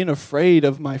being afraid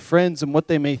of my friends and what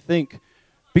they may think.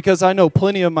 Because I know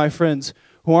plenty of my friends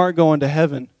who aren't going to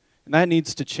heaven, and that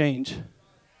needs to change.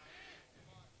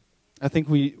 I think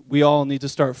we all need to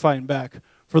start fighting back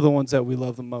for the ones that we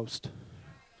love the most.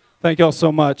 Thank y'all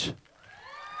so much.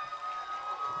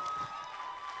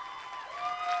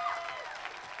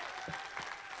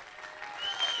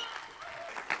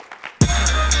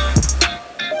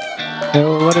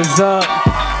 Yo, what is up?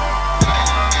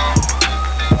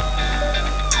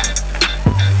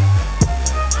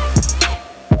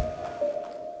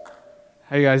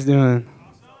 How you guys doing?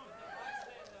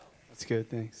 That's good,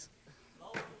 thanks.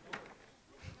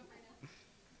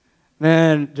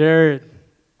 Man, Jared,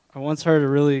 I once heard a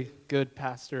really good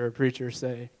pastor or preacher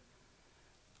say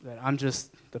that I'm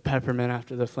just the peppermint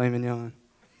after the flaming yawn.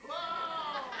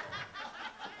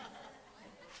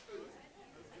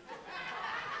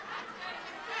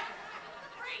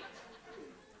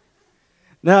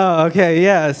 No, okay,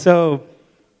 yeah, so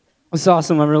it's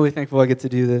awesome. I'm really thankful I get to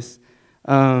do this.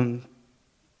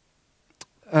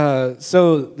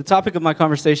 So the topic of my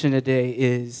conversation today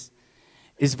is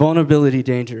vulnerability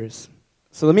dangerous?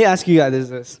 So let me ask you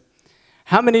guys this.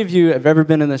 How many of you have ever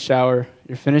been in the shower,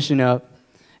 you're finishing up,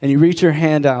 and you reach your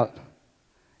hand out?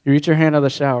 You reach your hand out of the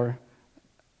shower,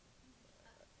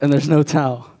 and there's no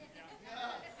towel.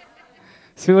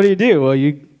 So what do? Well,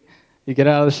 you get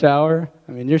out of the shower.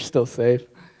 I mean, you're still safe.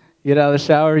 You get out of the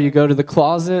shower, you go to the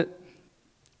closet.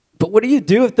 But what do you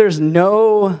do if there's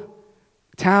no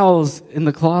towels in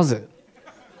the closet?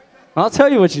 I'll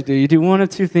tell you what you do. You do one of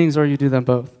two things, or you do them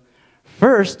both.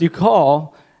 First, you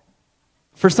call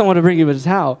for someone to bring you a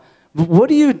towel. But what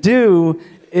do you do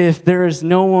if there is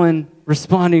no one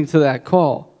responding to that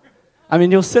call? I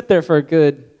mean, you'll sit there for a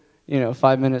good,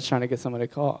 5 minutes trying to get someone to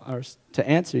call or to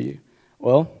answer you.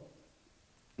 Well,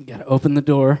 you got to open the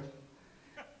door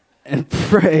and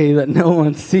pray that no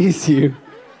one sees you.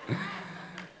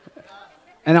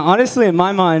 And honestly, in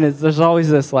my mind, there's always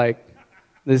this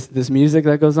this music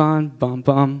that goes on, bum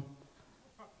bum,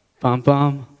 bum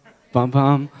bum, bum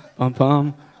bum, bum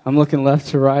bum. I'm looking left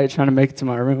to right, trying to make it to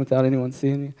my room without anyone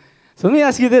seeing me. So let me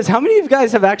ask you this: how many of you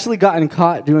guys have actually gotten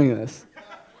caught doing this?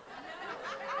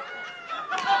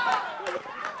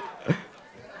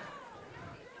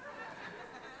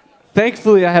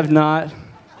 Thankfully, I have not.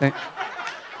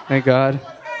 Thank God.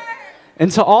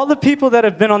 And to all the people that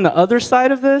have been on the other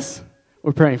side of this,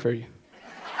 we're praying for you.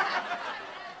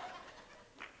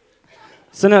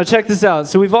 So now, check this out.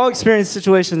 So we've all experienced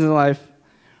situations in life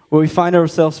where we find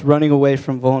ourselves running away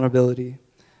from vulnerability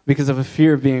because of a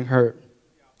fear of being hurt.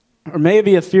 Or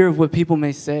maybe a fear of what people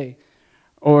may say,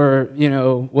 or,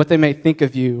 what they may think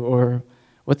of you, or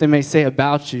what they may say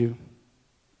about you.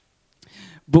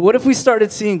 But what if we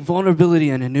started seeing vulnerability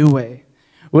in a new way?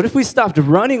 What if we stopped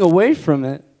running away from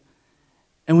it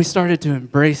and we started to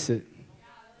embrace it?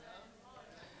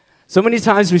 So many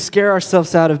times we scare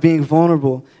ourselves out of being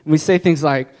vulnerable, and we say things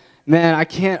like, man, I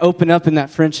can't open up in that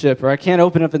friendship, or I can't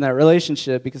open up in that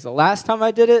relationship because the last time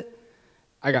I did it,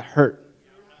 I got hurt.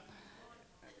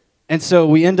 And so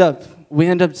we end up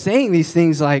saying these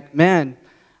things like, man,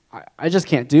 I just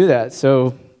can't do that,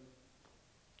 so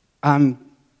I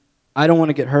don't want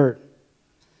to get hurt.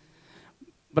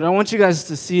 But I want you guys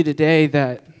to see today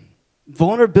that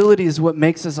vulnerability is what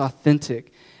makes us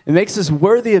authentic. It makes us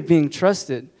worthy of being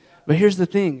trusted. But here's the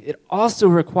thing. It also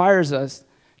requires us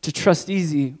to trust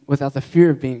easy without the fear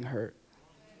of being hurt.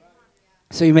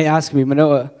 So you may ask me,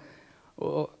 Manoah,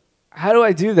 well, how do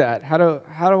I do that? How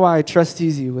do I trust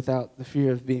easy without the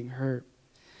fear of being hurt?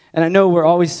 And I know we're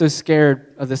always so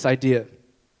scared of this idea.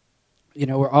 You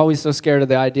know, we're always so scared of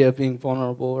the idea of being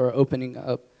vulnerable or opening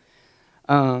up.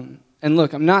 And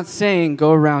look, I'm not saying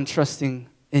go around trusting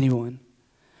anyone.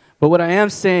 But what I am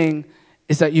saying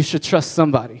is that you should trust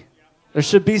somebody. There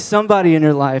should be somebody in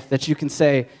your life that you can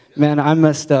say, man, I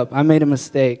messed up. I made a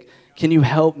mistake. Can you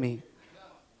help me?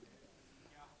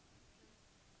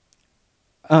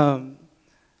 But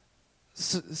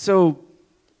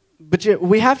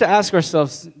we have to ask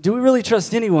ourselves, do we really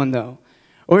trust anyone, though?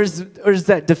 Or is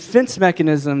that defense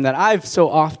mechanism that I've so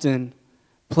often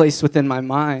placed within my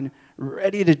mind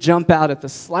ready to jump out at the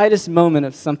slightest moment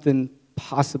of something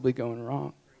possibly going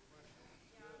wrong?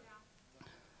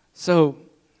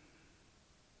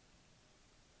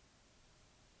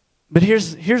 But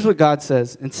here's what God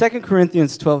says. In 2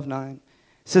 Corinthians 12:9, it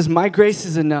says, my grace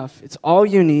is enough. It's all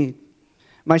you need.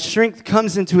 My strength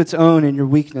comes into its own in your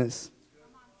weakness.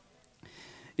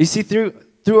 You see,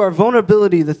 through our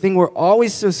vulnerability, the thing we're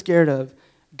always so scared of,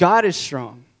 God is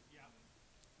strong.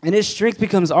 And his strength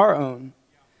becomes our own.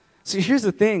 So here's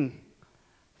the thing,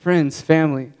 friends,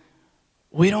 family.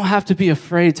 We don't have to be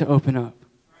afraid to open up.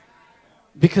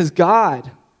 Because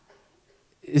God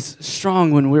is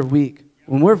strong when we're weak.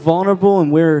 When we're vulnerable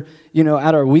and we're,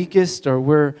 at our weakest, or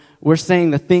we're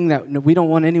saying the thing that we don't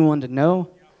want anyone to know,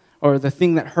 or the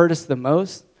thing that hurt us the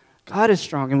most, God is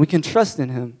strong and we can trust in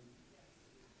him.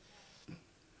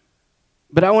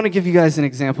 But I want to give you guys an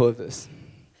example of this.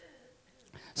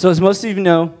 So as most of you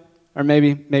know, or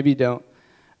maybe you don't,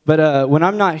 but when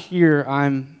I'm not here,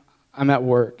 I'm at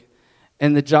work.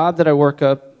 And the job that I work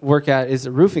at is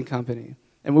a roofing company.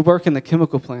 And we work in the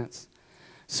chemical plants.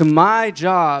 So my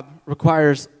job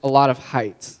requires a lot of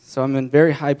heights. So I'm in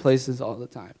very high places all the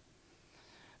time.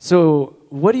 So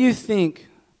what do you think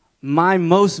I'm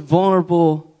most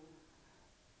vulnerable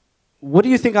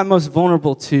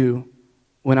to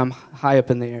when I'm high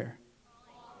up in the air?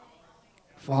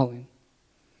 Falling.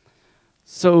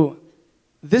 So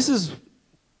this is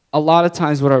a lot of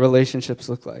times what our relationships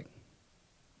look like,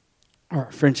 or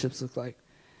our friendships look like.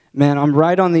 Man, I'm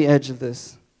right on the edge of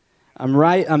this. I'm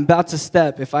about to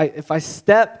step. If I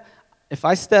step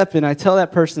and I tell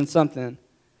that person something,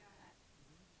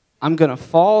 I'm going to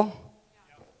fall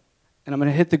and I'm going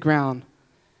to hit the ground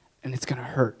and it's going to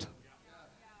hurt.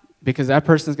 Because that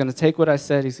person's going to take what I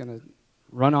said, he's going to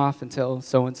run off and tell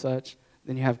so and such.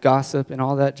 Then you have gossip and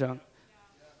all that junk.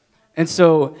 And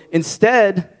so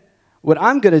instead, what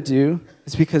I'm going to do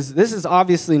is, because this is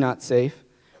obviously not safe,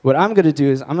 what I'm going to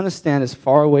do is I'm going to stand as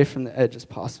far away from the edge as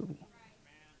possible.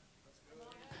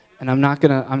 And I'm not going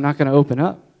to open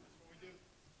up.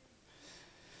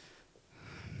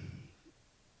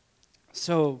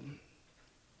 So,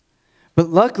 but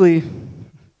luckily,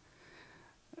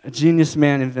 a genius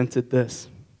man invented this.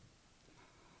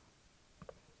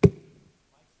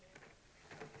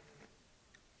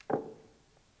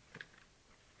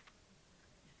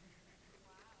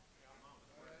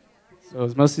 So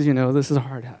as most of you know, this is a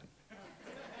hard hat.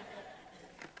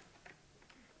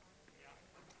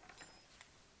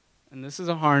 And this is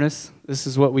a harness. This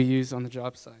is what we use on the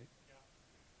job site.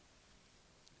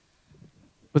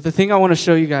 But the thing I want to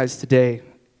show you guys today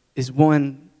is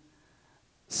one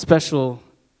special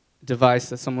device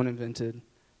that someone invented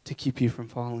to keep you from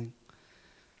falling.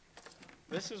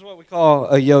 This is what we call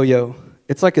a yo-yo.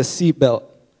 It's like a seat belt.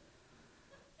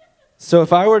 So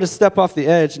if I were to step off the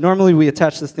edge, normally we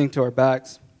attach this thing to our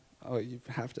backs. Oh, you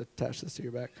have to attach this to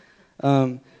your back.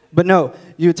 But no,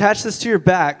 you attach this to your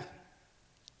back,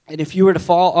 and if you were to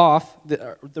fall off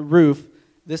the roof,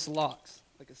 this locks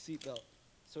like a seat belt.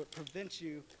 So it prevents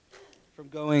you from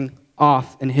going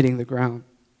off and hitting the ground.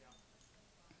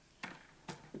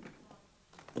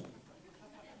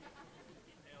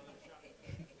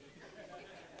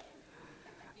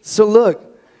 So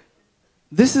look,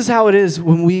 this is how it is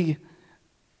when we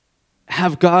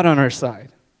have God on our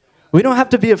side. We don't have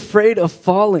to be afraid of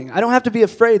falling. I don't have to be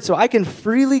afraid, so I can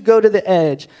freely go to the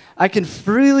edge. I can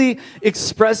freely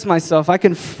express myself. I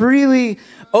can freely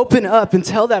open up and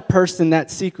tell that person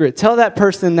that secret. Tell that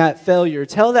person that failure.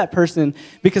 Tell that person,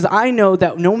 because I know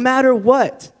that no matter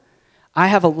what, I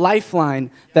have a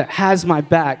lifeline that has my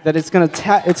back, that it's going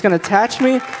to attach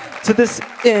me to this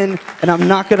end, and I'm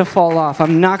not going to fall off.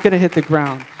 I'm not going to hit the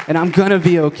ground, and I'm going to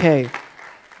be okay.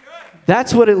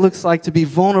 That's what it looks like to be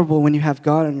vulnerable when you have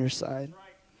God on your side.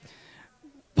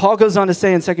 Paul goes on to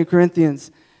say in 2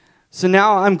 Corinthians, so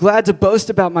now I'm glad to boast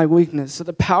about my weakness, so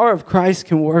the power of Christ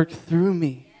can work through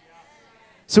me.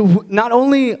 So not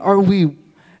only are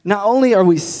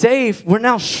we safe, we're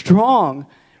now strong.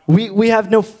 We have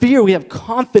no fear. We have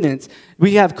confidence.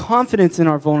 We have confidence in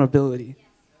our vulnerability.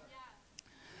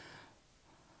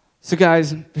 So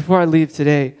guys, before I leave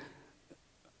today,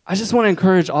 I just want to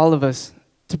encourage all of us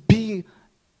to be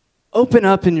open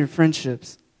up in your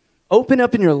friendships. Open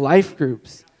up in your life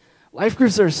groups. Life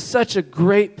groups are such a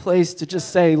great place to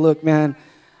just say, look, man,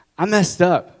 I messed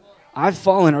up. I've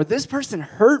fallen, or this person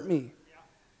hurt me.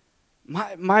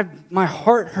 My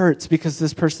heart hurts because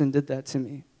this person did that to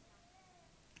me.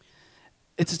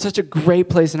 It's such a great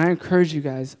place, and I encourage you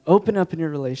guys, open up in your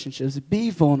relationships, be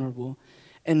vulnerable,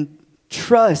 and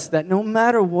trust that no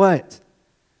matter what,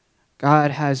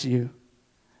 God has you.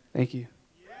 Thank you.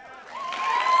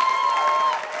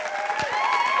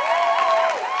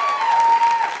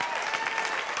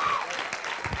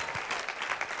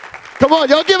 Come on,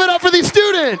 y'all give it up for these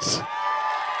students.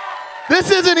 This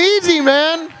isn't easy,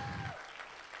 man.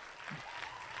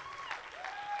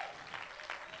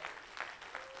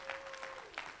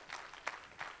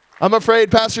 I'm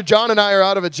afraid Pastor John and I are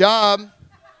out of a job.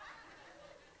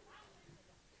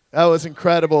 That was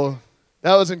incredible.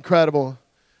 That was incredible.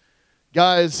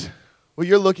 Guys, what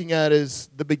you're looking at is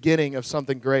the beginning of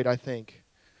something great, I think.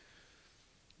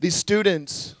 These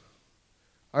students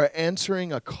are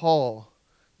answering a call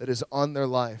that is on their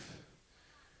life.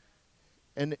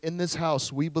 And in this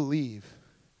house, we believe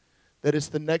that it's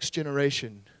the next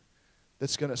generation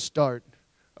that's going to start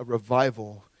a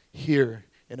revival here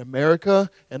in America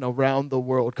and around the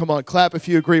world. Come on, clap if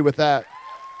you agree with that.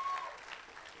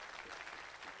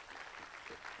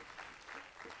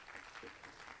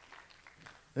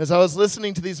 As I was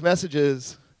listening to these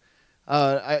messages,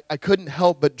 I couldn't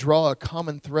help but draw a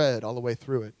common thread all the way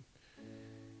through it.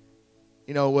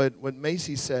 You know, what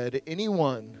Macy said,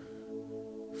 anyone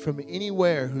from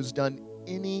anywhere who's done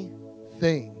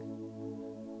anything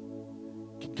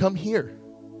can come here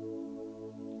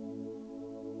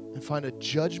and find a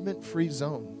judgment-free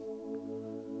zone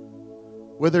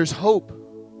where there's hope.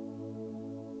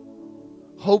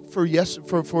 Hope for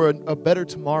a better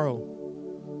tomorrow.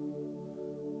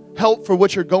 Help for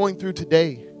what you're going through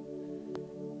today.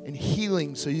 And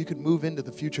healing so you can move into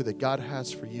the future that God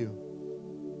has for you.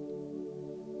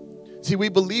 See, we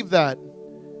believe that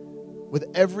with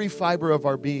every fiber of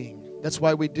our being. That's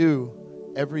why we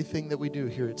do everything that we do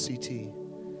here at CT.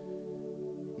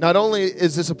 Not only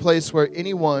is this a place where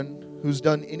anyone who's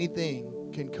done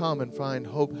anything can come and find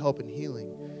hope, help, and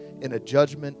healing in a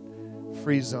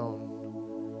judgment-free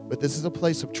zone, but this is a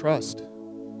place of trust.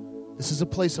 This is a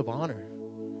place of honor.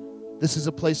 This is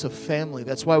a place of family.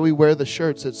 That's why we wear the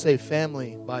shirts that say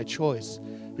family by choice,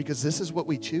 because this is what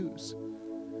we choose.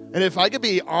 And if I could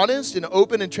be honest and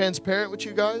open and transparent with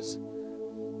you guys,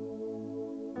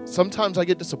 sometimes I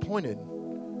get disappointed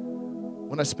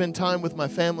when I spend time with my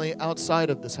family outside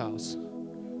of this house,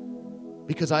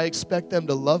 because I expect them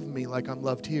to love me like I'm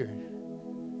loved here.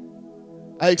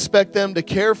 I expect them to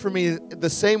care for me the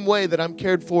same way that I'm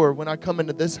cared for when I come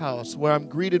into this house, where I'm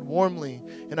greeted warmly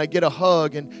and I get a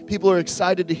hug and people are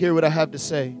excited to hear what I have to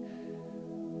say.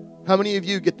 How many of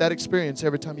you get that experience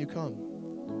every time you come?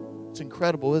 It's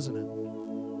incredible, isn't it?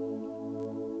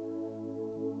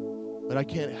 But I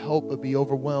can't help but be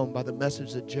overwhelmed by the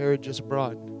message that Jared just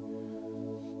brought.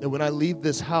 That when I leave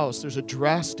this house, there's a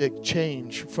drastic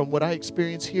change from what I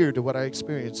experience here to what I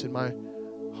experience in my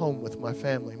home with my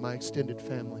family, my extended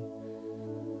family.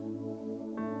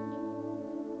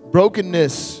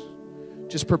 Brokenness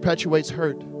just perpetuates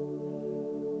hurt.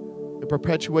 It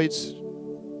perpetuates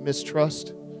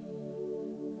mistrust.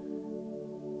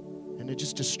 And it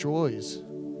just destroys.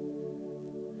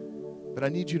 But I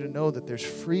need you to know that there's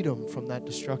freedom from that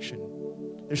destruction.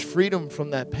 There's freedom from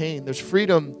that pain. There's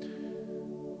freedom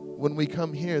when we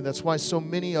come here. That's why so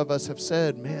many of us have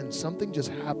said, man, something just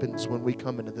happens when we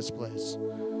come into this place.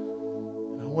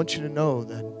 And I want you to know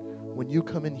that when you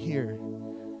come in here,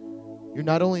 you're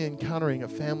not only encountering a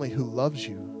family who loves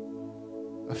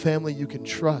you, a family you can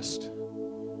trust,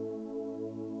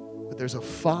 but there's a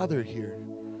Father here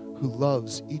who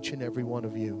loves each and every one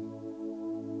of you.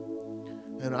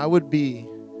 And I would be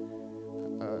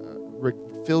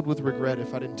filled with regret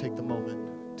if I didn't take the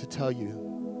moment to tell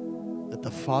you that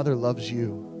the Father loves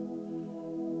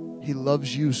you. He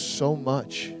loves you so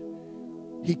much.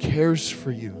 He cares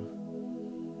for you.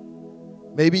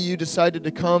 Maybe you decided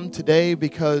to come today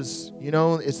because, you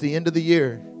know, it's the end of the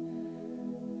year.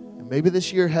 And maybe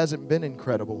this year hasn't been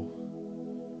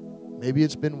incredible. Maybe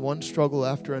it's been one struggle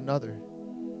after another.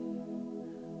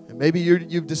 And maybe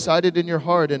you've decided in your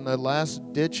heart in the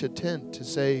last ditch attempt to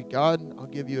say, God, I'll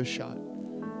give you a shot.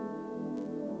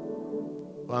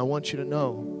 Well, I want you to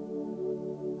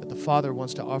know that the Father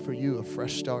wants to offer you a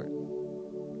fresh start.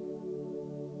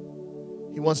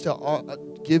 He wants to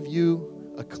give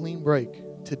you a clean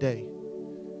break today.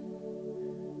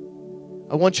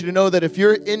 I want you to know that if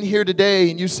you're in here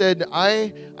today and you said,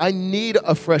 I need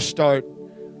a fresh start,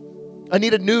 I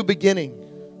need a new beginning,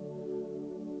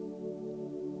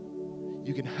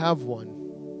 you can have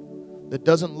one that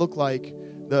doesn't look like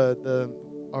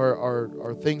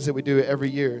our things that we do every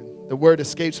year. The word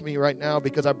escapes me right now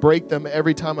because I break them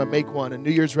every time I make one, a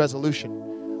New Year's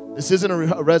resolution. This isn't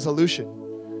a resolution.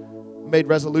 I made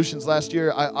resolutions last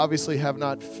year. I obviously have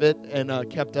not fit and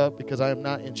kept up because I am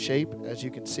not in shape, as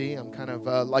you can see. I'm kind of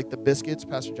like the biscuits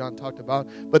Pastor John talked about.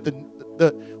 But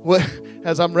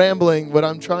as I'm rambling, what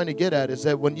I'm trying to get at is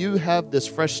that when you have this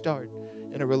fresh start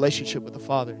in a relationship with the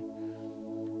Father,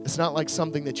 it's not like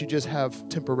something that you just have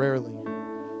temporarily.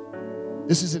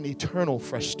 This is an eternal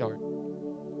fresh start.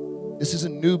 This is a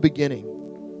new beginning.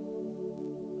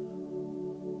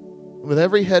 With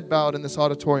every head bowed in this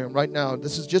auditorium right now,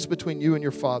 this is just between you and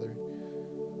your Father.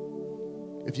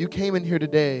 If you came in here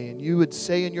today and you would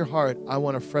say in your heart, I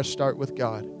want a fresh start with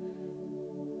God,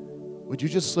 would you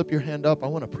just slip your hand up? I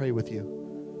want to pray with you.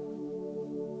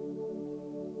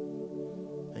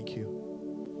 Thank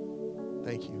you.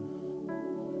 Thank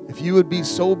you. If you would be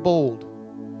so bold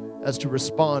as to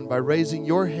respond by raising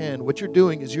your hand, what you're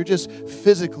doing is you're just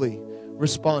physically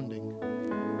responding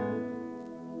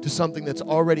to something that's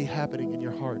already happening in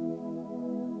your heart.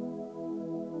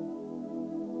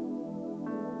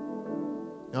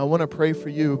 Now, I want to pray for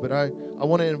you, but I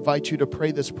want to invite you to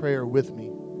pray this prayer with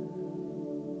me.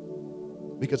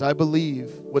 Because I believe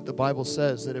what the Bible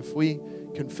says, that if we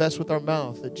confess with our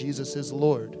mouth that Jesus is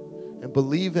Lord and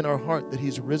believe in our heart that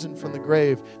He's risen from the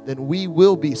grave, then we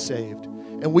will be saved.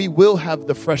 And we will have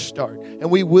the fresh start.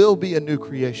 And we will be a new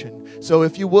creation. So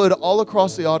if you would, all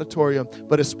across the auditorium,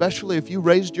 but especially if you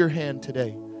raised your hand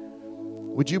today,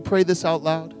 would you pray this out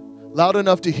loud? Loud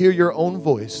enough to hear your own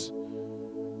voice.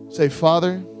 Say,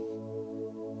 Father,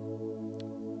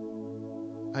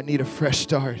 I need a fresh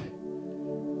start.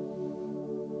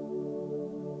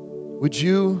 Would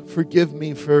you forgive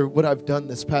me for what I've done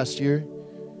this past year?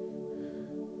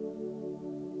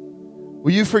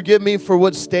 Will you forgive me for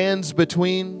what stands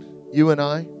between you and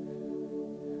I?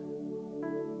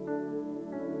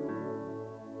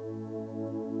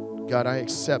 God, I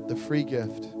accept the free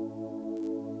gift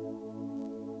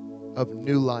of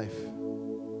new life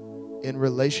in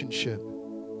relationship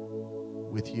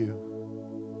with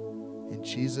you. In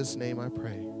Jesus' name I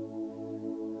pray.